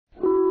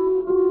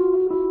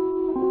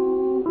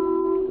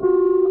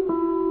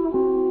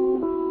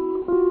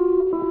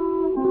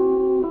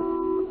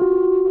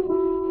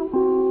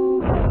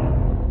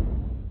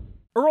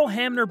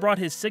Hamner brought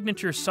his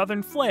signature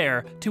southern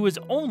flair to his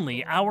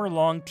only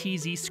hour-long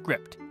TZ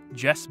script,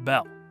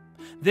 Jess-Belle.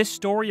 This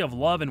story of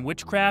love and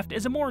witchcraft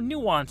is a more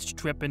nuanced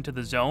trip into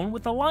the zone,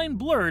 with the line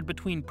blurred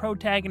between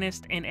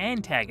protagonist and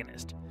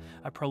antagonist.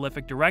 A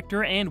prolific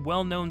director and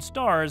well-known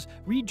stars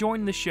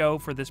rejoined the show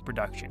for this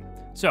production.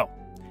 So,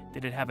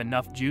 did it have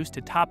enough juice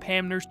to top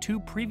Hamner's 2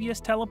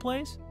 previous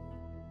teleplays?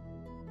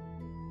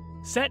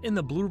 Set in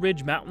the Blue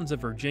Ridge Mountains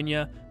of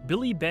Virginia,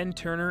 Billy Ben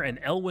Turner and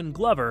Elwyn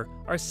Glover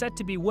are set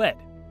to be wed.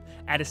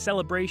 At a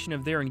celebration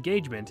of their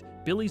engagement,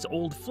 Billy's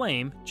old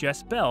flame,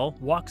 Jess-Belle,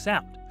 walks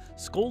out,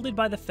 scolded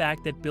by the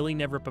fact that Billy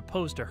never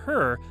proposed to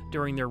her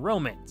during their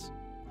romance.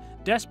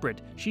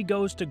 Desperate, she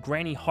goes to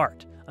Granny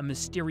Hart, a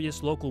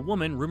mysterious local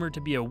woman rumored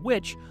to be a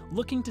witch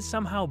looking to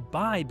somehow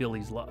buy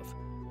Billy's love.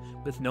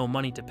 With no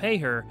money to pay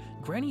her,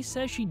 Granny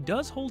says she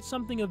does hold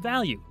something of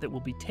value that will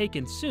be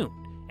taken soon,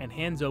 and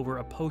hands over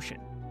a potion.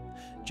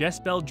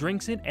 Jess-Belle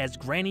drinks it as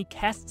Granny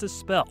casts a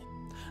spell.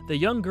 The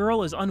young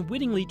girl is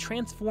unwittingly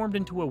transformed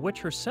into a witch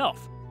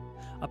herself.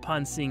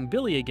 Upon seeing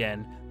Billy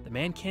again, the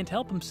man can't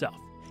help himself.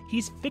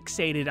 He's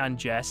fixated on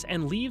Jess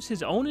and leaves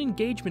his own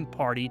engagement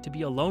party to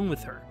be alone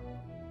with her.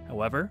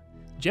 However,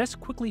 Jess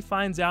quickly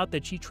finds out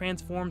that she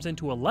transforms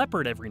into a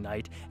leopard every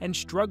night and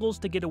struggles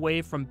to get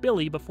away from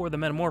Billy before the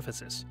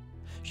metamorphosis.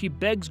 She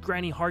begs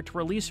Granny Hart to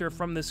release her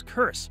from this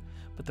curse,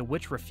 but the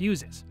witch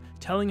refuses,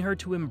 telling her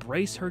to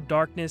embrace her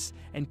darkness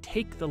and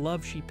take the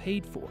love she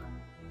paid for.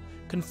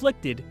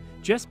 Conflicted,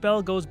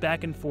 Jess-Belle goes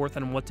back and forth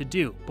on what to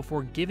do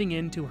before giving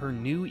in to her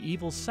new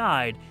evil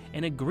side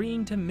and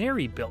agreeing to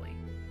marry Billy.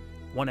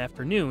 One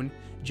afternoon,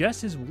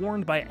 Jess is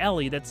warned by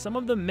Ellie that some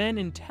of the men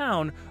in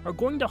town are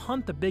going to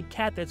hunt the big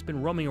cat that's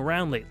been roaming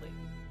around lately.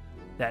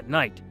 That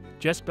night,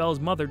 Jess-Belle's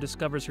mother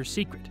discovers her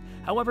secret.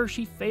 However,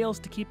 she fails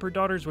to keep her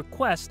daughter's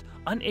request,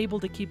 unable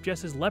to keep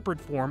Jess's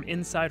leopard form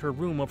inside her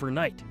room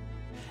overnight.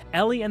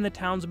 Ellie and the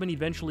townsmen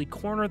eventually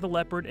corner the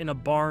leopard in a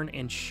barn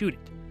and shoot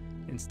it.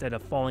 Instead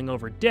of falling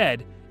over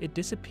dead, it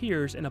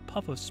disappears in a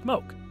puff of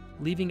smoke,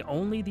 leaving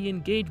only the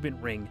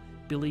engagement ring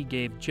Billy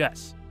gave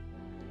Jess.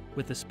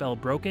 With the spell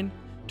broken,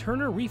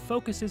 Turner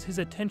refocuses his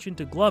attention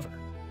to Glover,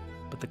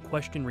 but the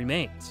question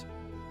remains,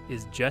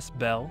 is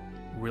Jess-Belle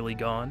really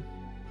gone?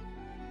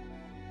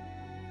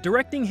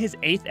 Directing his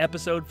 8th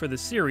episode for the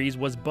series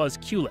was Buzz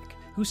Kulik,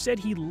 who said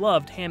he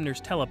loved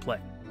Hamner's teleplay.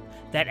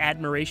 That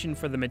admiration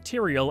for the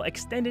material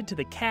extended to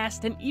the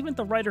cast and even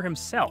the writer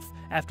himself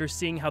after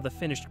seeing how the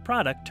finished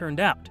product turned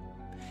out.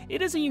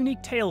 It is a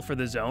unique tale for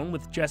the Zone,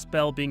 with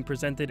Jess-Belle being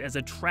presented as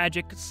a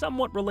tragic,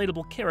 somewhat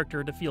relatable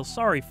character to feel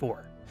sorry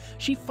for.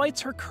 She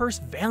fights her curse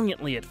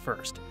valiantly at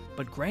first,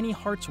 but Granny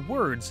Hart's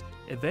words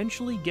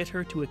eventually get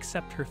her to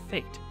accept her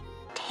fate.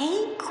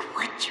 Take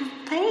what you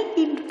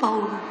paid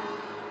for.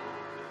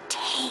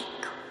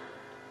 Take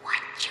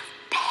what you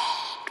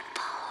paid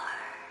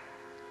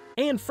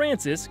for. Anne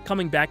Francis,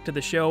 coming back to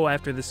the show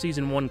after the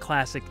Season 1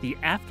 classic The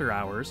After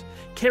Hours,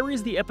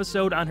 carries the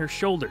episode on her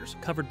shoulders,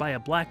 covered by a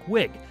black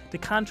wig, to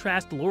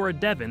contrast Laura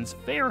Devin's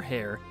fair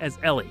hair as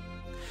Ellie.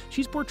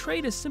 She's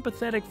portrayed as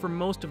sympathetic for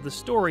most of the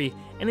story,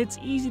 and it's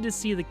easy to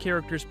see the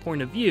character's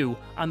point of view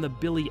on the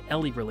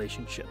Billy-Ellie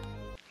relationship.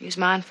 He was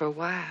mine for a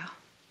while.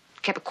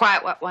 Kept it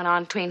quiet what went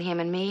on between him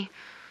and me.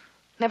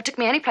 Never took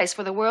me any place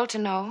for the world to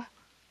know.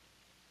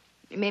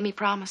 He made me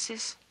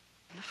promises.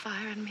 And the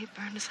fire in me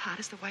burned as hot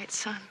as the white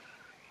sun.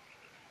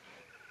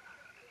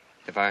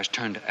 The fire's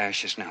turned to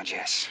ashes now,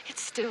 Jess. It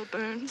still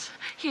burns.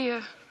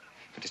 Here.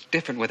 But it's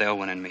different with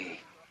Elwyn and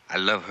me. I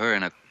love her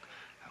in a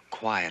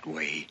quiet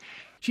way.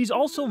 She's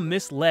also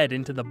misled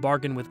into the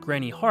bargain with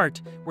Granny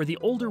Hart, where the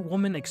older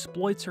woman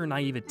exploits her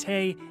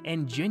naivete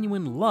and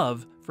genuine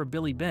love for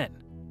Billy Ben.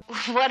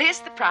 What is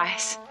the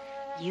price?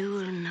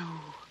 You'll know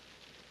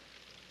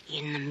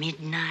in the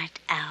midnight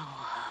hour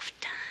of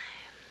time.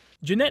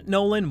 Jeanette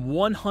Nolan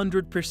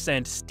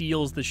 100%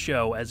 steals the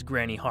show as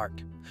Granny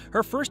Hart.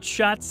 Her first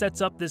shot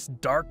sets up this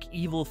dark,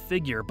 evil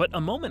figure, but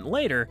a moment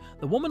later,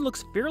 the woman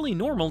looks fairly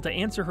normal to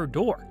answer her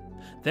door.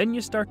 Then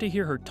you start to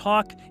hear her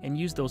talk and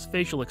use those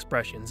facial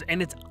expressions,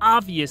 and it's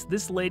obvious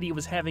this lady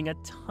was having a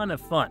ton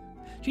of fun.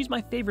 She's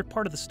my favorite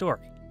part of the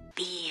story.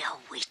 Be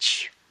a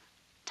witch.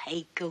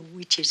 Take a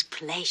witch's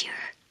pleasure.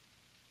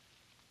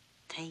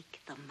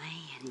 Take the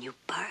man you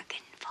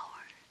bargained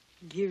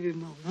for. Give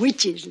him a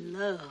witch's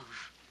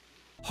love.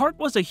 Hart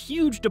was a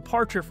huge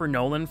departure for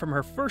Nolan from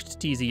her first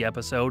TZ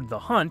episode, The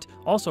Hunt,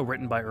 also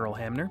written by Earl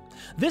Hamner.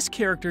 This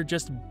character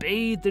just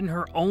bathed in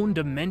her own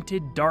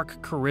demented,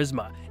 dark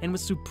charisma and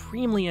was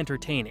supremely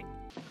entertaining.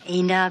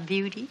 Ain't I a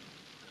beauty?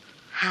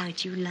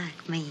 How'd you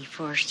like me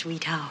for a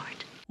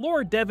sweetheart?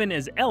 Laura Devin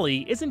as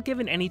Ellie isn't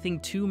given anything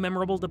too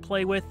memorable to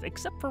play with,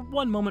 except for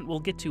one moment we'll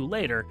get to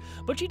later,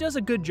 but she does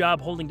a good job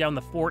holding down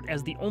the fort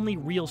as the only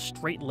real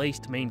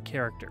straight-laced main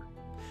character.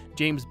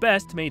 James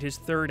Best made his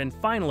 3rd and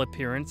final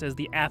appearance as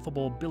the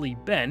affable Billy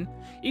Ben.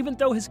 Even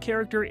though his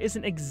character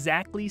isn't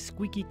exactly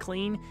squeaky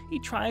clean, he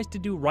tries to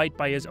do right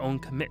by his own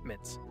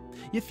commitments.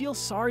 You feel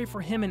sorry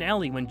for him and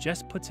Ellie when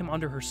Jess puts him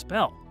under her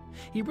spell.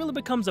 He really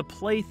becomes a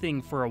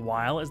plaything for a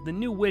while as the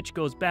new witch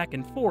goes back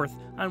and forth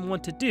on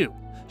what to do,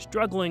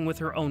 struggling with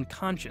her own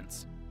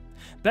conscience.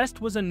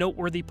 Best was a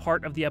noteworthy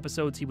part of the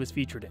episodes he was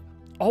featured in,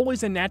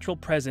 always a natural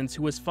presence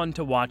who was fun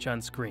to watch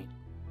on screen.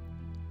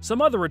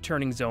 Some other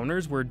returning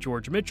zoners were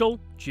George Mitchell,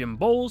 Jim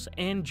Bowles,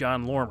 and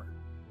John Lormer.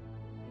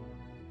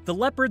 The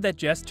leopard that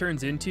Jess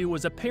turns into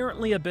was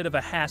apparently a bit of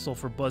a hassle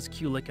for Buzz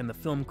Kulick and the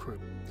film crew.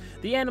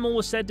 The animal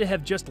was said to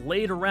have just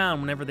laid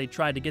around whenever they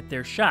tried to get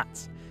their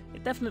shots.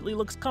 It definitely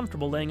looks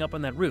comfortable laying up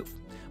on that roof,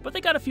 but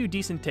they got a few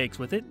decent takes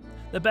with it,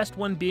 the best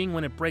one being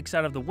when it breaks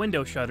out of the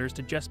window shutters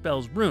to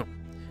Jess-Belle's room.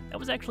 That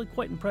was actually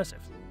quite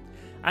impressive.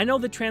 I know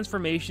the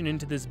transformation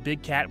into this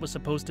big cat was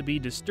supposed to be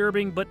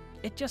disturbing, but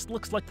it just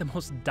looks like the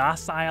most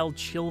docile,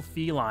 chill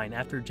feline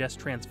after Jess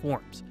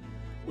transforms.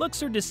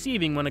 Looks are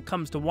deceiving when it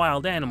comes to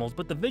wild animals,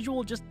 but the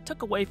visual just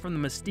took away from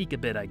the mystique a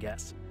bit, I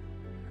guess.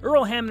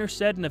 Earl Hamner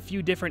said in a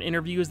few different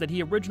interviews that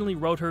he originally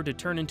wrote her to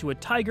turn into a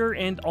tiger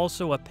and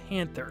also a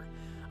panther.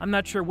 I'm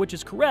not sure which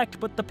is correct,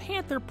 but the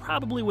panther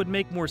probably would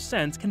make more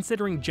sense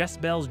considering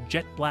Jezebel's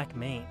jet black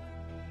mane.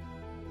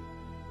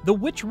 The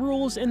witch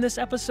rules in this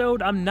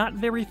episode I'm not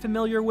very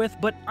familiar with,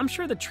 but I'm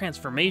sure the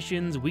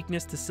transformations,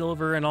 weakness to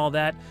silver, and all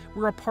that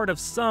were a part of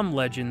some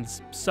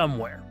legends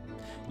somewhere.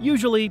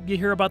 Usually, you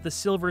hear about the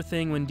silver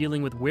thing when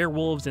dealing with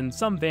werewolves and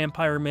some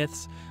vampire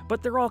myths,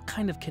 but they're all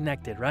kind of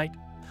connected, right?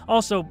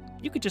 Also,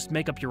 you could just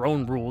make up your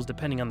own rules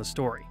depending on the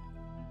story.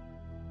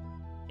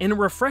 In a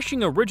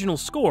refreshing original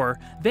score,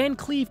 Van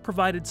Cleave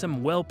provided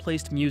some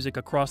well-placed music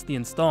across the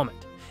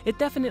installment. It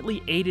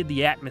definitely aided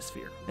the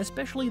atmosphere,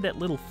 especially that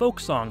little folk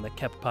song that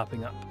kept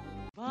popping up.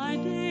 By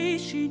day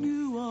she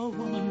knew a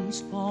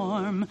woman's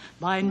form,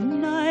 by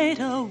night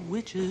a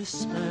witch's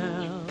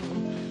spell.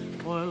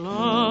 For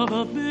love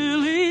of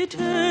Billy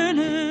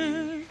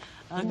Turner,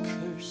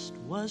 accursed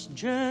was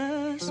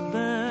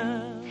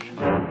Jess-Belle.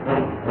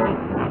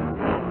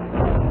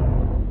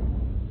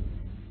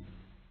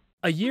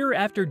 A year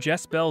after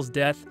Jess-Belle's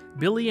death,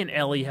 Billy and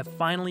Ellie have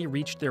finally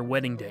reached their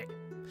wedding day.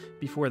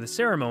 Before the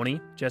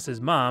ceremony,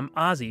 Jess's mom,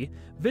 Ozzie,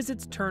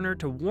 visits Turner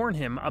to warn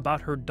him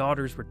about her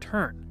daughter's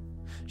return.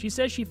 She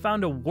says she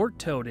found a wart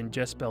toad in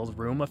Jess-Belle's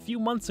room a few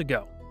months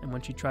ago, and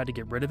when she tried to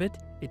get rid of it,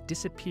 it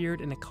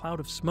disappeared in a cloud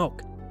of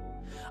smoke.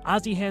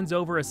 Ozzie hands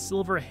over a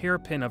silver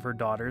hairpin of her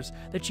daughter's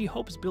that she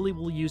hopes Billy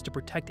will use to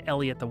protect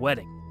Ellie at the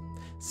wedding.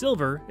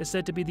 Silver is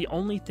said to be the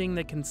only thing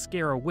that can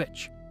scare a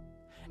witch.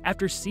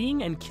 After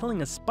seeing and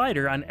killing a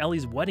spider on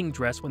Ellie's wedding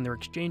dress when they're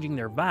exchanging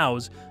their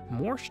vows,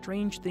 more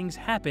strange things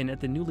happen at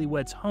the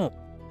newlyweds' home.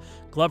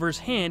 Glover's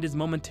hand is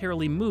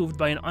momentarily moved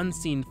by an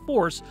unseen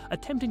force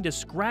attempting to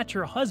scratch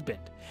her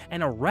husband,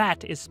 and a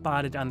rat is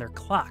spotted on their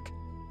clock.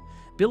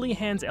 Billy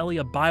hands Ellie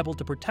a Bible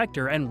to protect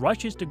her and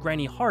rushes to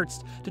Granny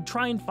Hart's to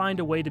try and find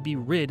a way to be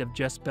rid of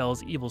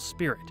Jess-Belle's evil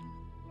spirit.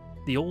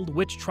 The old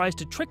witch tries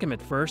to trick him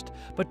at first,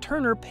 but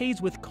Turner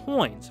pays with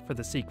coins for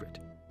the secret.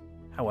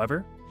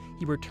 However,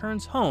 he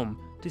returns home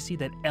to see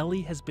that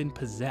Ellie has been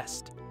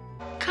possessed.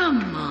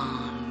 Come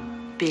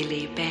on,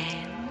 Billy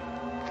Ben.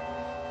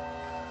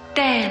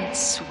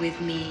 Dance with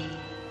me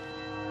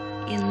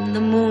in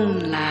the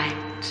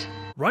moonlight.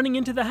 Running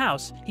into the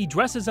house, he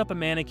dresses up a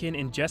mannequin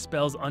in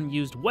Jess-Belle's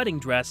unused wedding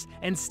dress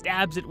and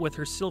stabs it with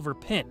her silver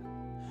pin.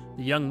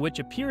 The young witch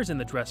appears in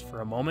the dress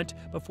for a moment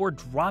before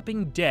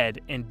dropping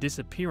dead and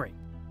disappearing.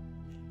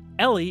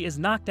 Ellie is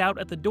knocked out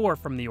at the door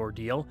from the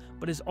ordeal,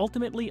 but is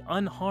ultimately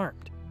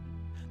unharmed.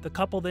 The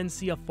couple then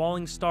see a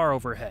falling star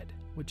overhead,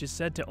 which is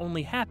said to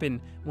only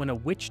happen when a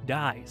witch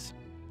dies.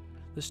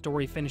 The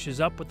story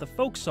finishes up with the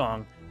folk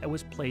song that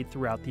was played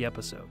throughout the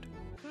episode.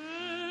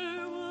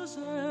 Fair was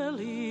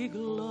Ellie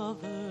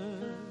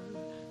Glover,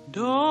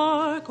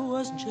 dark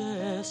was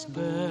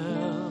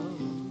Jess-Belle.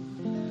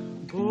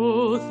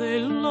 Both they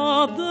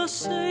loved the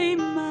same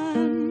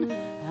man,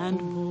 and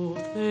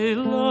both they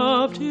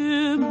loved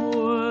him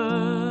well.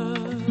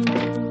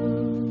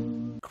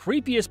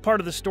 Creepiest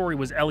part of the story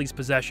was Ellie's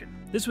possession.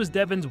 This was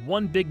Devon's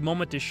one big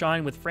moment to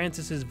shine with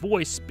Frances's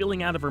voice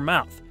spilling out of her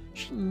mouth.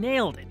 She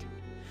nailed it.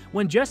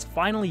 When Jess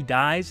finally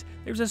dies,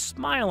 there's a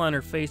smile on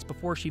her face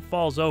before she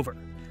falls over.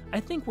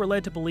 I think we're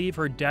led to believe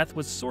her death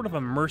was sort of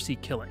a mercy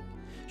killing.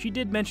 She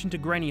did mention to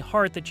Granny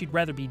Hart that she'd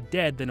rather be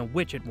dead than a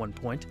witch at one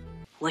point.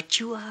 What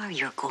you are,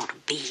 you're going to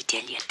be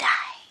till you die.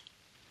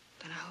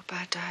 Then I hope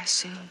I die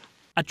soon.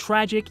 A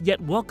tragic yet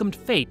welcomed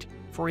fate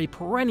for a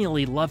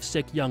perennially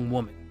lovesick young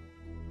woman.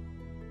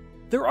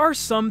 There are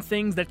some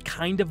things that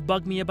kind of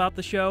bug me about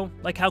the show,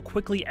 like how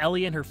quickly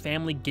Ellie and her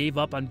family gave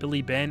up on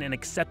Billy Ben and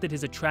accepted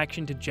his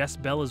attraction to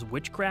Jess-Belle as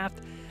witchcraft.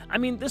 I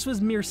mean, this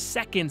was mere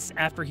seconds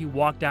after he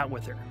walked out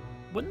with her.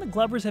 Wouldn't the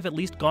Glovers have at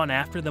least gone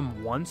after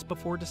them once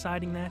before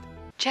deciding that?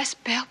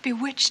 Jess-Belle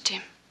bewitched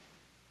him.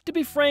 To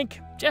be frank,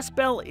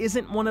 Jess-Belle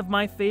isn't one of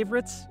my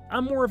favorites.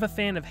 I'm more of a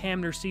fan of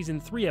Hamner's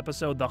Season 3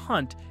 episode The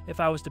Hunt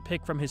if I was to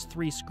pick from his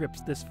 3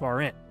 scripts this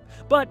far in.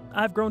 But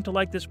I've grown to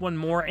like this one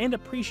more and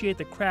appreciate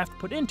the craft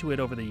put into it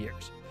over the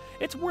years.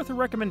 It's worth a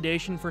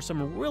recommendation for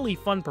some really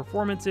fun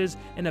performances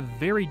and a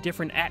very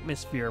different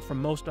atmosphere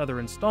from most other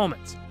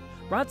installments.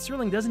 Rod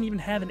Serling doesn't even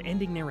have an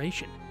ending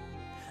narration.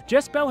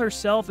 Jess-Belle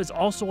herself is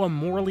also a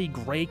morally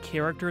gray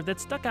character that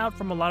stuck out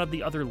from a lot of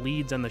the other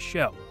leads on the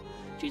show.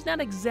 She's not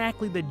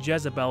exactly the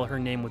Jezebel her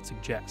name would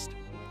suggest.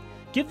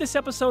 Give this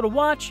episode a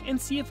watch and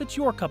see if it's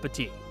your cup of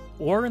tea,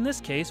 or in this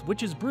case,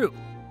 Witch's Brew,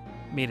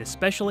 made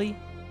especially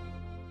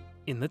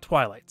in the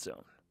Twilight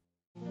Zone.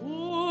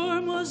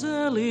 Warm was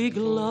Ellie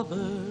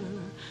Glover,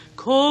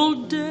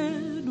 cold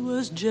dead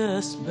was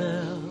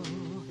Jess-Belle,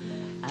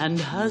 and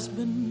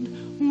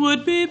husband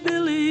would be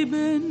Billy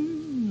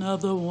Ben,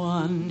 of the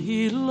one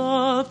he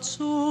loved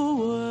so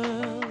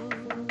well.